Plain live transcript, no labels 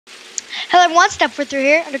Hello, one step for through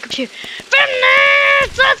here on the computer.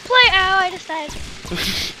 Fitness! Let's play! Ow, I just died.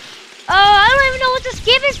 Oh, I don't even know what this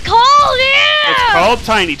game is called. Yeah! It's called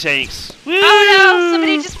Tiny Tanks. Woo! Oh no!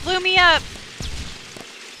 Somebody just blew me up.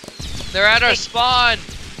 They're at our spawn.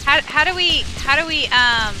 How do we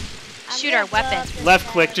shoot our weapon? Left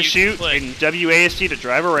click to You shoot click. and WASD to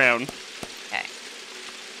drive around. Okay.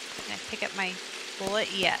 Can I pick up my bullet?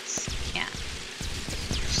 Yes. Can.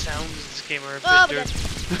 Sounds in this game are a Oh, bit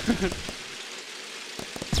dirty.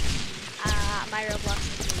 My Roblox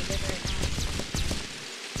is really good right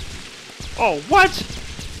now. Oh, what?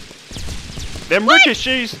 Them What?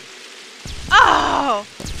 ricochets. Oh!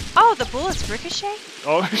 Oh, the bullets ricochet?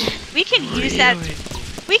 Oh, We can use that.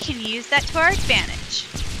 We can use that to our advantage.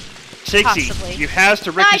 Tixie, Possibly. you has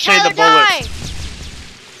to Die, ricochet Tyler, the bullets. die!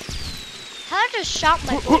 Tyler just shot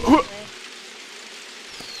my bullet away.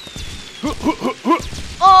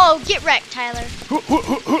 Oh, get wrecked, Tyler.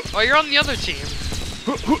 Oh, you're on the other team.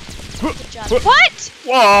 Good job. What?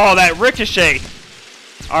 Whoa, that ricochet.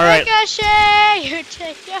 All right. Ricochet, you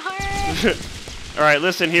take your heart. All right,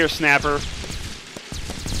 listen here, Snapper.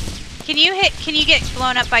 Can you get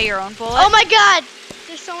blown up by your own bullet? Oh my God!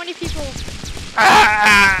 There's so many people.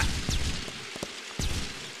 Ah!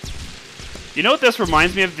 You know what this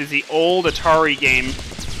reminds me of? Is the old Atari game.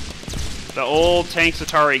 The old Tanks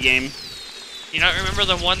Atari game. You don't remember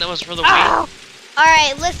the one that was for the Oh! Wii? All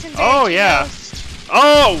right, listen. Oh, Bereghostgames. yeah.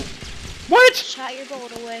 Oh! What? Shot your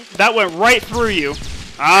bullet away. That went right through you.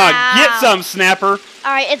 Ah, Ow. get some, Snapper.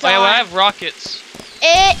 All right, it's Oh, yeah, on. well, I have rockets.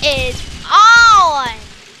 It is on.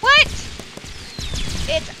 What?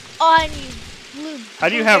 It's on you, blue. How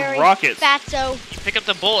do you have blueberry rockets? Fatso. You pick up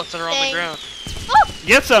the bullets that are on the Dang. ground. Oh,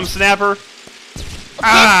 Get some, Snapper. get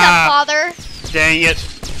some, father. Dang it.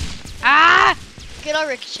 Ah! Good old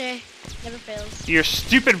Ricochet. Never fails. Your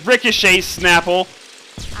stupid ricochet, Snapple.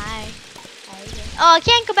 Oh, I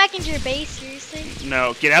can't go back into your base, seriously?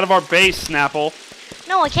 No, get out of our base, Snapple.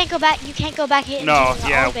 No, I can't go back. You can't go back into No,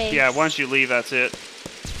 our base. yeah, once you leave, that's it.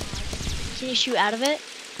 Can you shoot out of it?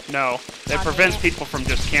 No, that Oh, prevents damn it. people from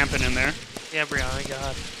just camping in there. Yeah, Brianna,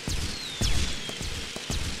 God.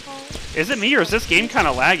 Is it me or is this game kind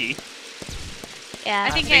of laggy? Yeah.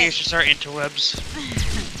 I think You should start interwebs.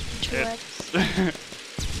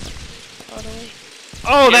 Totally.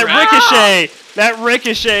 Oh, Get that wrecked. ricochet! That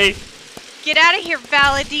ricochet! Get out of here,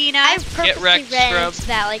 Valadina. I purposely wrecked, ran scrub. into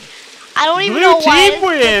that. Like, I don't even Blue know why. team I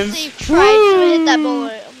wins. purposely tried to hit that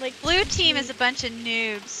bullet. I'm like, Blue team is a bunch of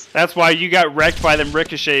noobs. That's why you got wrecked by them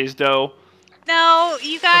ricochets, though. No,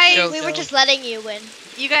 you guys. show. we were just letting you win.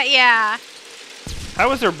 You got yeah. How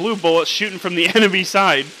was there blue bullets shooting from the enemy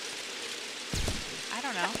side? I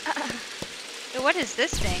don't know. So what is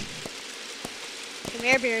this thing? Come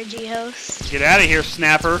here, BRG host. Get out of here,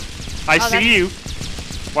 Snapper. I Oh, see you.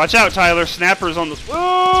 Watch out, Tyler. Snapper's on the...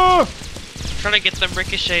 Oh! I'm trying to get them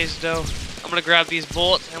ricochets, though. I'm gonna grab these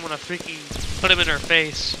bullets and I'm gonna freaking put them in her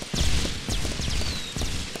face.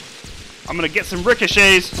 I'm gonna get some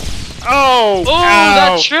ricochets. Oh! Oh,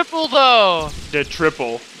 ow. that triple, though! The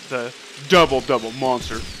triple. The double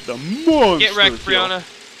monster. The monster Get wrecked, kill. Brianna.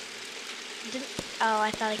 Oh,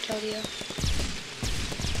 I thought I killed you.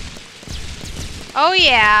 Oh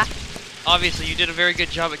yeah. Obviously, you did a very good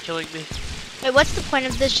job at killing me. Wait, what's the point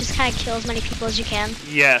of this? Just kind of kill as many people as you can.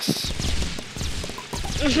 Yes.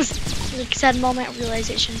 Like sad moment of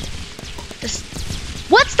realization. This.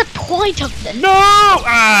 What's the point of this? No!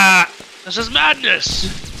 Ah! This is madness!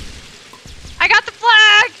 I got the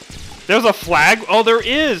flag. There's a flag? Oh, there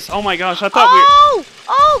is. Oh my gosh, I thought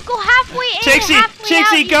Oh, go halfway in. Tixie, halfway out,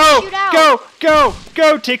 Tixie, you go! shoot out.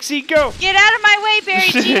 Go, Tixie, go! Get out of my way, Barry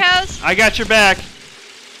G house. I got your back.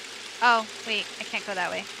 Oh wait, I can't go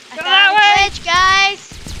that way. I Go found that a way. glitch, guys.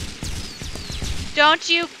 Don't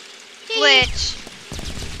you glitch.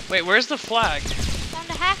 Wait, where's the flag? Found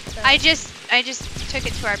a hack though. I just took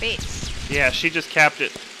it to our base. Yeah, she just capped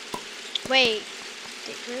it. Wait.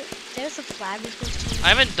 There's a flag we're supposed to. I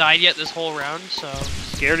haven't died yet this whole round, so...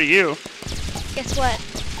 Scared of you. Guess what?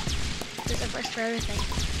 There's a first for everything.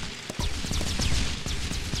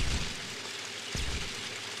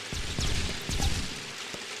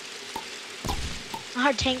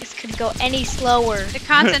 Our tanks could go any slower. The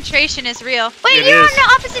concentration is real. Wait, It you're is. on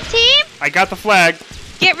the opposite team? I got the flag.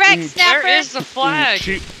 Get wrecked, Snapper. Where is the flag?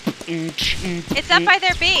 It's up by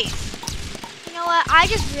their base. You know what? I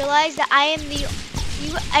just realized that I am the.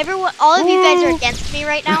 Everyone, all of you guys are against me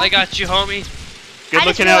right now. I got you, homie. Good I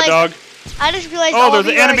just looking out, dog. realized- I just realized. Oh, all there's of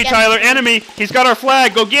an you are enemy, against Tyler. me. Enemy. He's got our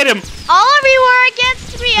flag. Go get him. All of you are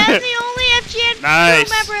against me. I'm the only FGN Nice.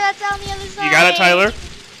 crew member that's on the other side. You got it, Tyler?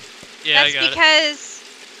 Yeah, That's I got it. because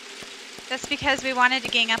That's because we wanted to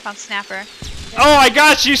gang up on Snapper. Oh, I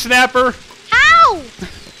got you, Snapper! How?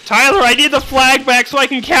 Tyler, I need the flag back so I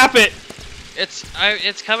can cap it!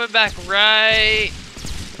 It's coming back right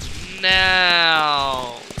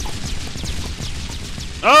now.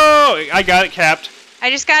 Oh, I got it capped. I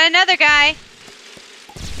just got another guy.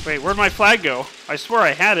 Wait, where'd my flag go? I swear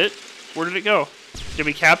I had it. Where did it go? Did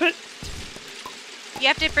we cap it? You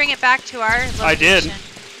have to bring it back to our location. I did.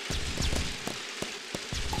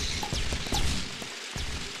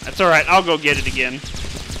 That's alright, I'll go get it again.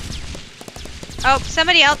 Oh,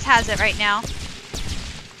 somebody else has it right now.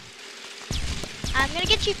 I'm gonna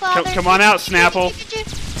get you, Father. Come on out, Snapple.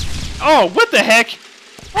 Oh, what the heck?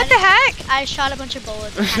 What the heck? I shot a bunch of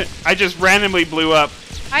bullets. I just randomly blew up.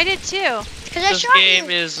 I did too. Because I This shot game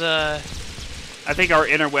you. is I think our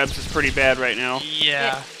interwebs is pretty bad right now.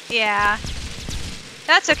 yeah. Yeah.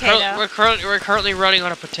 That's okay though. We're currently running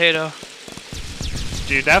on a potato.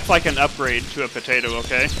 Dude, that's like an upgrade to a potato,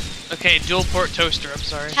 okay? Okay, dual port toaster. I'm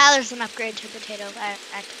sorry. Tyler's an upgrade to a potato. I'm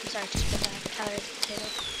sorry, to the back. Tyler's a potato.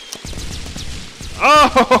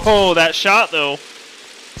 Oh, that shot though.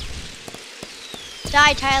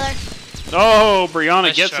 Die, Tyler. Oh, Brianna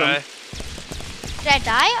Nice gets try. him. Did I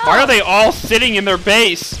die? Oh, Why are they all sitting in their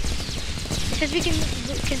base? Because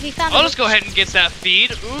we found. I'll just go ahead and get that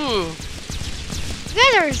feed. Ooh. You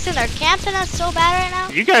guys are sitting there camping us so bad right now.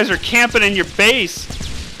 You guys are camping in your base.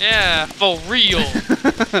 Yeah, for real.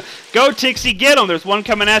 Go, Tixie, get him. There's one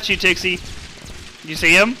coming at you, Tixie. You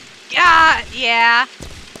see him? Yeah.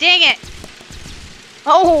 Dang it.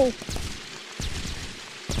 Oh.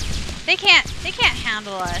 They can't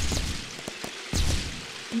handle us.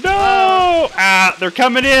 No! Ah, they're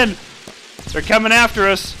coming in. They're coming after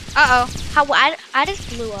us. Uh-oh. How I just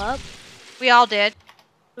blew up. We all did.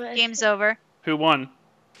 Game's over. Who won?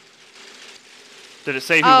 Did it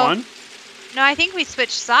say who Oh. won? No, I think we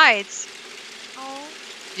switched sides. Oh.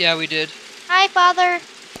 Yeah, we did. Hi, Father.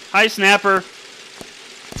 Hi, Snapper.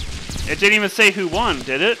 It didn't even say who won,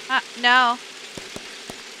 did it? No.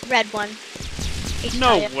 Red one.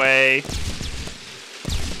 No way.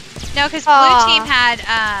 No, because blue Aw. team had,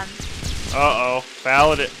 Uh-oh.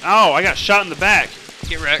 Valid. Oh, I got shot in the back.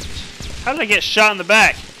 Get wrecked. How did I get shot in the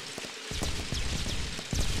back?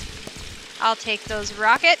 I'll take those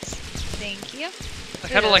rockets. Thank you. I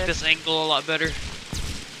kind of like this angle a lot better.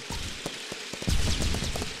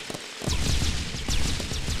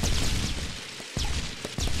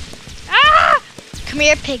 Ah! Come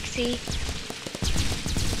here, Pixie.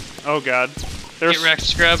 Oh, God. They're, Get wrecked,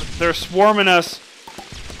 scrub. they're swarming us.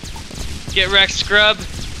 Get wrecked, scrub.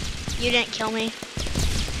 You didn't kill me.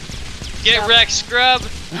 Get wrecked, scrub.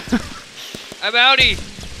 I'm outie.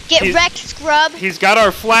 Get He's- wrecked, scrub. He's got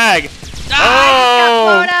our flag. Ah, got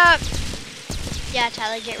blown up. Yeah,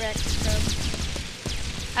 Tyler, get wrecked, scrub.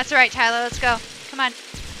 That's right, Tyler. Let's go. Come on.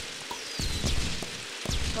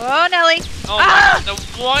 Oh, Nelly. Oh, Ah! the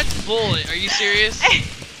one bullet. Are you serious?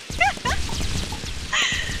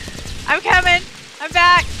 I'm coming. I'm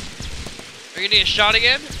back. Are you gonna get shot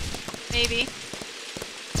again? Maybe.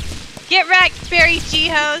 Get wrecked, Barry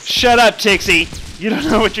G-Hose. Shut up, Tixie. You don't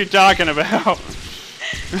know what you're talking about.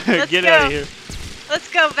 Get out of here. Let's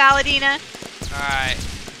go, Valadina. Alright.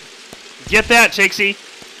 Get that, Tixie.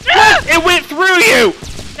 It went through you!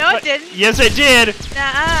 No, it didn't. Yes, it did.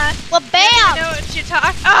 Nuh-uh. Well, I bam! know what you're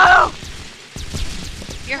talking. Oh!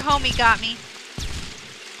 Your homie got me.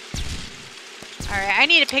 Alright, I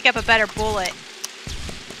need to pick up a better bullet.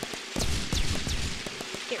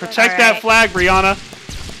 Get Protect wrecked. that Alright. flag, Brianna.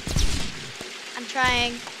 I'm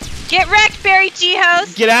trying. Get wrecked, Barry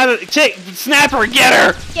G-Hose. Get out of Snapper, get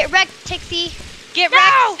her! Get wrecked, Tixie. Get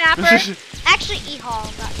wrecked, Snapper. Actually, E-Hall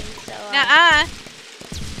got me, so. Nuh-uh.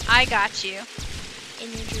 I got you. In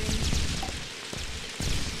your dreams.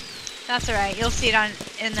 That's alright. You'll see it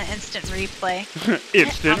in the instant replay.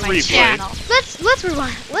 Instant On my replay. channel. Let's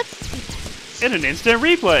rewind. Let's see. In an instant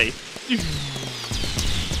replay.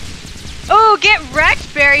 Oh, get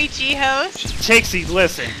wrecked, Barry G-Hose. Tixie,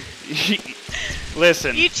 listen.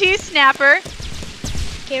 Listen. You too, Snapper.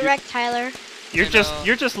 Get wrecked, Tyler. You're You know.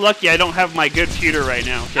 you're just lucky I don't have my good computer right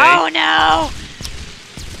now, okay? Oh no!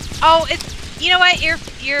 Oh, you know what?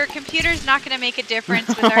 Your computer's not going to make a difference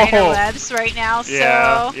with our interwebs right now. So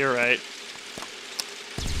Yeah, you're right.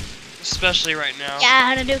 Especially right now. Yeah,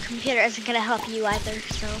 how to do a computer isn't gonna help you either.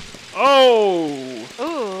 So Oh!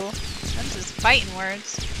 ooh, that's just fighting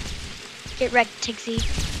words. get wrecked, Tixie.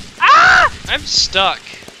 Ah! I'm stuck.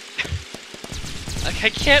 Like, I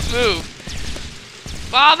can't move.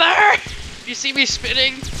 Father! Do you see me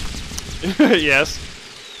spinning? Yes.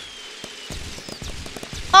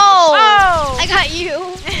 Oh! Oh! I got you.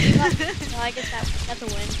 No, I guess that's a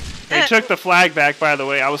win. They took the flag back, by the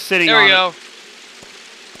way. I was sitting There on we go.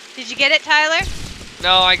 Did you get it, Tyler?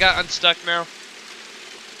 No, I got unstuck now.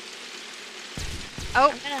 Oh,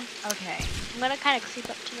 Okay. I'm gonna kind of creep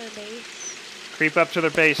up to their base. Creep up to their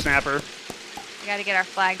base, Snapper. we gotta get our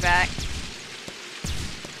flag back.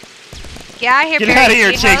 Get out of here, Get Barry out of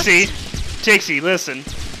here, G-host. Tixie. Tixie, listen.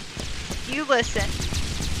 You listen.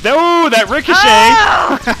 No, that ricochet.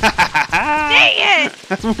 Oh! Dang it!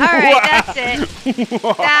 Alright, that's it.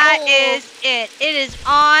 That is it. It is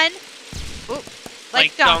on. Oop,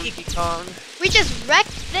 like Donkey Kong. We just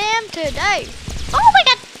wrecked them today. Oh my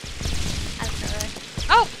god! I don't know.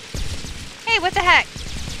 Oh! Hey, what the heck?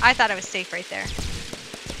 I thought I was safe right there.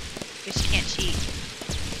 Because you can't cheat.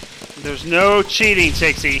 There's no cheating,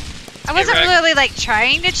 Tixie. I wasn't Rex. really like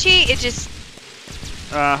trying to cheat. It just.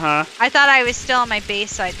 Uh-huh. I thought I was still on my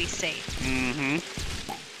base, so I'd be safe. Mm-hmm.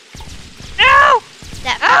 No!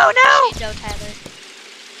 That Oh, no! no, Tyler.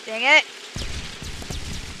 Dang it.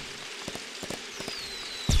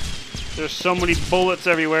 There's so many bullets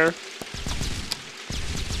everywhere.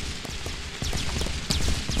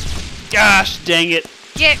 Gosh, dang it.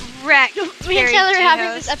 Get wrecked. Me and Barry Tyler are having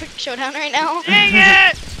G-host. this epic showdown right now. Dang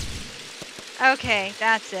it! Okay,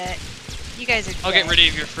 that's it. You guys are I'll dead. get rid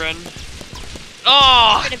of your friend.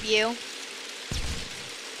 Oh! Rid of you.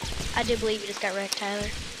 I do believe you just got wrecked, Tyler.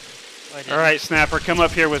 I didn't. Alright, Snapper, come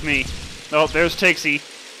up here with me. Oh, there's Tixie.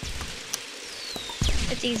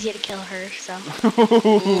 It's easy to kill her, so.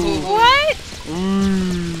 What?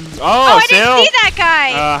 Oh, Oh, I didn't see that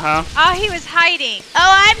guy! Uh-huh. Oh, he was hiding.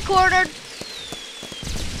 Oh, I'm cornered.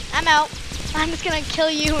 I'm out. I'm just gonna kill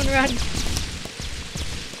you and run.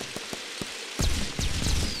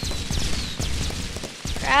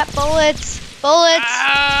 Crap, bullets. Bullets.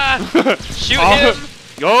 Ah! Shoot Oh. him!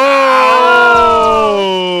 Oh!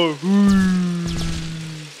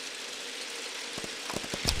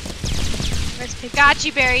 Where's Pixie? Got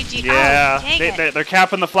you, Barry G. Yeah, Oh, dang it. they're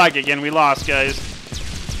capping the flag again. We lost, guys.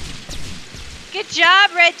 Good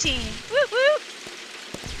job, red team. Woo woo.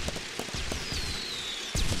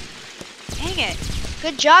 Dang it.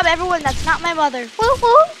 Good job, everyone. That's not my mother. Woo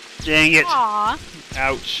woo. Dang it. Aw.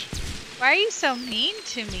 Ouch. Why are you so mean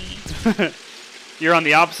to me? You're on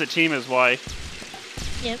the opposite team is why.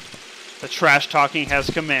 Yep. The trash talking has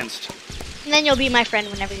commenced. And then you'll be my friend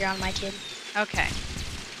whenever you're on my team. Okay.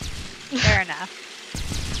 Fair enough.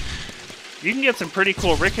 You can get some pretty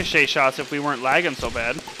cool ricochet shots if we weren't lagging so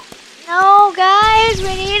bad. No, guys,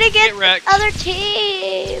 we need to get wrecked. the other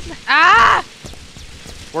team. Ah!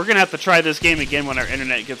 We're gonna have to try this game again when our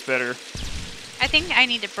internet gets better. I think I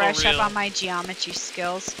need to brush up real. on my geometry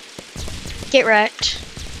skills. Get wrecked.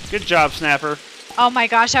 Good job, Snapper. Oh my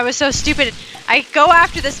gosh, I was so stupid. I go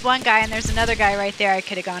after this one guy and there's another guy right there I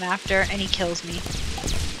could have gone after and he kills me.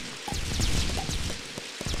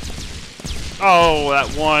 Oh, that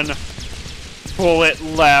one bullet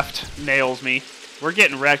left nails me. We're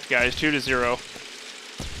getting wrecked, guys. 2-0.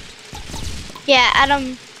 Yeah,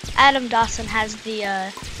 Adam Dawson has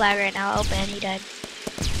the flag right now open and he died.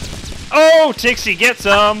 Oh, Tixie, get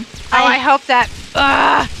some. Oh, I hope that.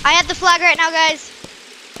 I have the flag right now, guys.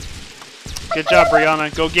 Good job,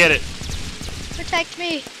 Brianna. Go get it. Protect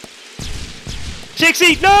me.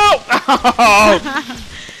 Tixie, no! Oh,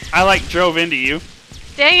 I like drove into you.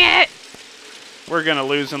 Dang it! We're gonna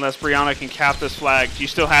lose unless Brianna can cap this flag. Do you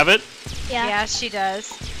still have it? Yeah. Yeah, she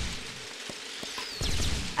does.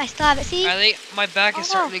 I still have it. See? I think my back is Oh,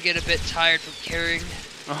 starting no. to get a bit tired from carrying.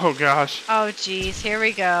 Oh gosh. Oh jeez, here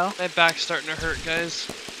we go. My back's starting to hurt, guys.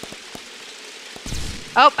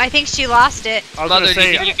 Oh, I think she lost it. I was Mother, gonna do you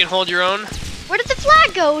say. think you can hold your own? Where did the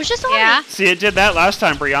flag go? It was just on Yeah? me. See, it did that last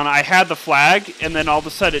time, Brianna. I had the flag, and then all of a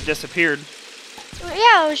sudden it disappeared.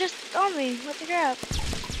 Yeah, it was just on me. What the crap?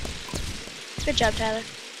 Good job, Tyler.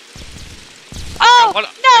 Oh, What-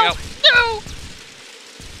 no! I No!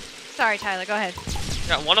 Sorry, Tyler, go ahead.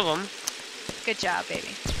 got one of them. Good job, baby.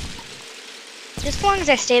 Just as long as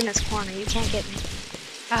I stay in this corner, you can't get me.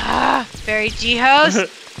 Ah, very G-host.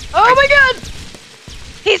 Oh my god!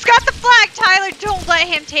 He's got the flag, Tyler! Don't let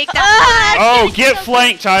him take that flag! Oh, get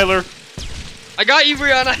flanked, Tyler. I got you,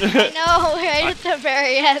 Brianna. No, right at the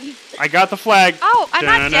very end. I got the flag. Oh, I'm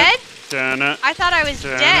not Dun-it, dead? dun-it, I thought I was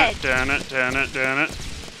dead. dun-it, dun-it, dun-it,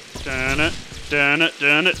 dun-it, dun-it,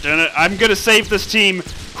 dun-it, dun-it. I'm gonna save this team.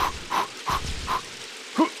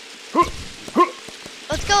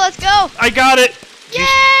 Let's go, let's go. I got it. Yay!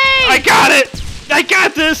 I got it. I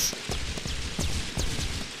got this.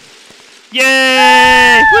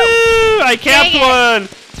 Yay! Woo! I capped Dang one.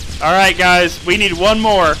 All right, guys. We need one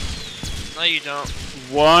more. No, you don't.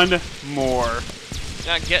 One more. You're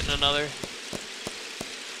not getting another.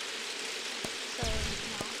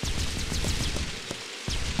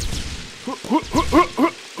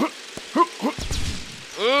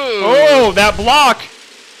 Ooh. Oh, that block!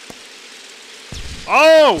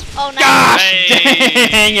 Oh! Oh, nice. Gosh, Hey.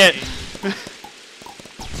 dang it!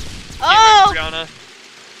 Oh! Brianna.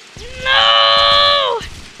 No!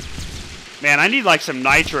 Man, I need like some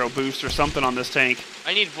nitro boost or something on this tank.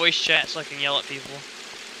 I need voice chat so I can yell at people.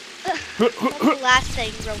 That's the last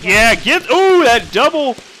thing Roblox. Yeah, get. Ooh, that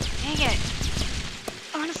double! Dang it.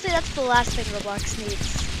 Honestly, that's the last thing Roblox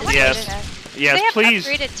needs. I wonder Yes. if they Yes, have please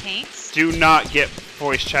upgraded tanks? do not get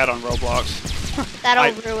voice chat on Roblox. That'll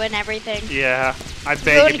I- ruin everything. Yeah, I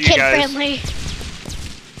beg Ruin of you kid guys. friendly.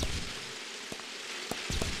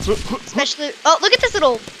 Especially. Oh, look at this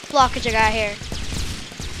little blockage I got here.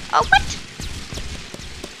 Oh, what?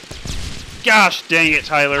 Gosh, dang it,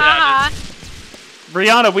 Tyler. Ah,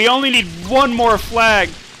 Brianna, we only need one more flag.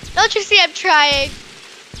 Don't you see I'm trying?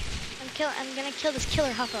 I'm gonna kill this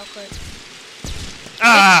killer huff real quick. good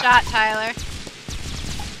Ah! shot, Tyler.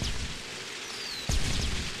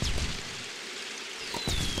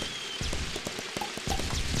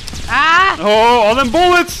 Ah! Oh, all them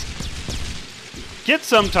bullets! Get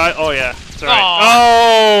some, Tyler. Oh, yeah. It's alright. Aw.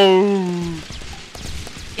 Oh!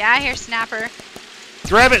 Yeah, here, Snapper.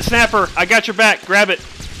 Grab it, Snapper. I got your back. Grab it.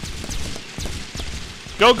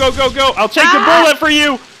 Go, go, go, go. I'll take the Ah! bullet for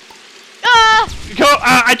you. Ah! Go.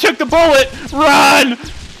 I took the bullet. Run.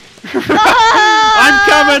 Ah! I'm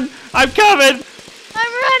coming. I'm coming.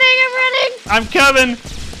 I'm running. I'm coming.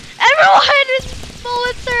 Everyone, his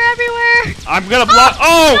bullets are everywhere. I'm gonna block.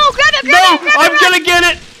 Oh! No, grab it, No! grab it, I'm run. gonna get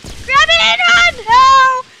it. Grab it and run.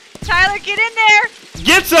 No! Tyler, get in there!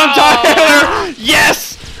 Get some, Oh. Tyler.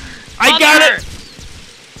 Yes. I got Mother. it.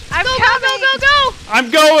 I'm Go, coming! go, go, go,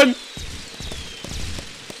 I'm going.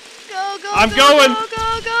 go, go. I'm go, going. Go,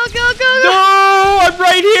 go, go, go, No! go. I'm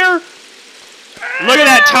right here. Look at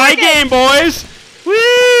that tie game, boys.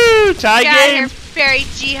 Woo! Tie Get out of game. here, Barry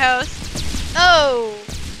G-host. Oh.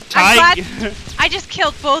 Tie. I just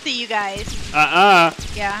killed both of you guys. Uh-uh.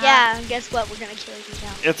 Yeah. huh? Yeah, and guess what? We're gonna kill you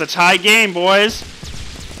now. It's a tie game, boys.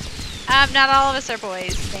 Not all of us are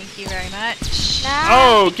boys. Thank you very much. Nah,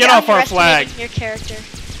 Oh, I think get you're off our flag. underestimating Your character.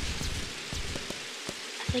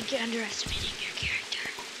 I think you're underestimating your character.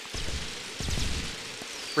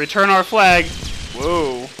 Return our flag.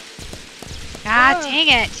 Whoa. Ah, Oh. dang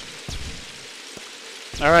it.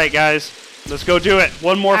 All right, guys. Let's go do it.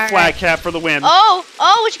 One more All flag right. cap for the win. Oh,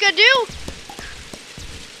 what you gonna do?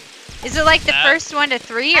 Is it like the That- first 1 to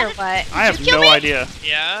 3 or what? I have you kill no me? idea.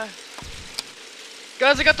 Yeah.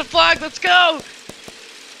 Guys, I got the flag. Let's go.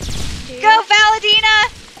 Go, Valadina!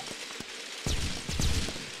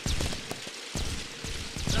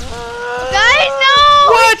 Guys, no!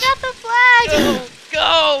 What? It's not the flag!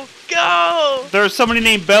 Go. Go. There's somebody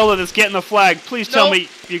named Bella that's getting the flag. Please tell Nope. me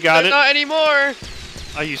you got it. Not anymore.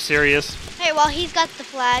 Are you serious? Hey, while he's got the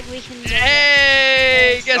flag, we can...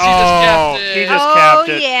 Hey, guess who just Oh, capped it? he just Oh, capped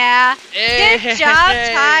it. yeah. Hey. Good job,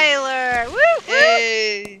 Tyler. Woo, woo.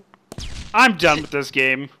 Hey. I'm done with this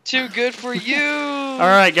game. Too good for you. All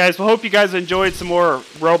right, guys. Well, hope you guys enjoyed some more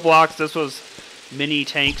Roblox. This was mini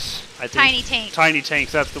tanks, I think. Tiny tank. Tiny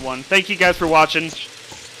tanks. That's the one. Thank you guys for watching.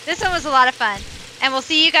 This one was a lot of fun. And we'll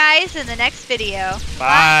see you guys in the next video.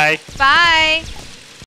 Bye. Bye.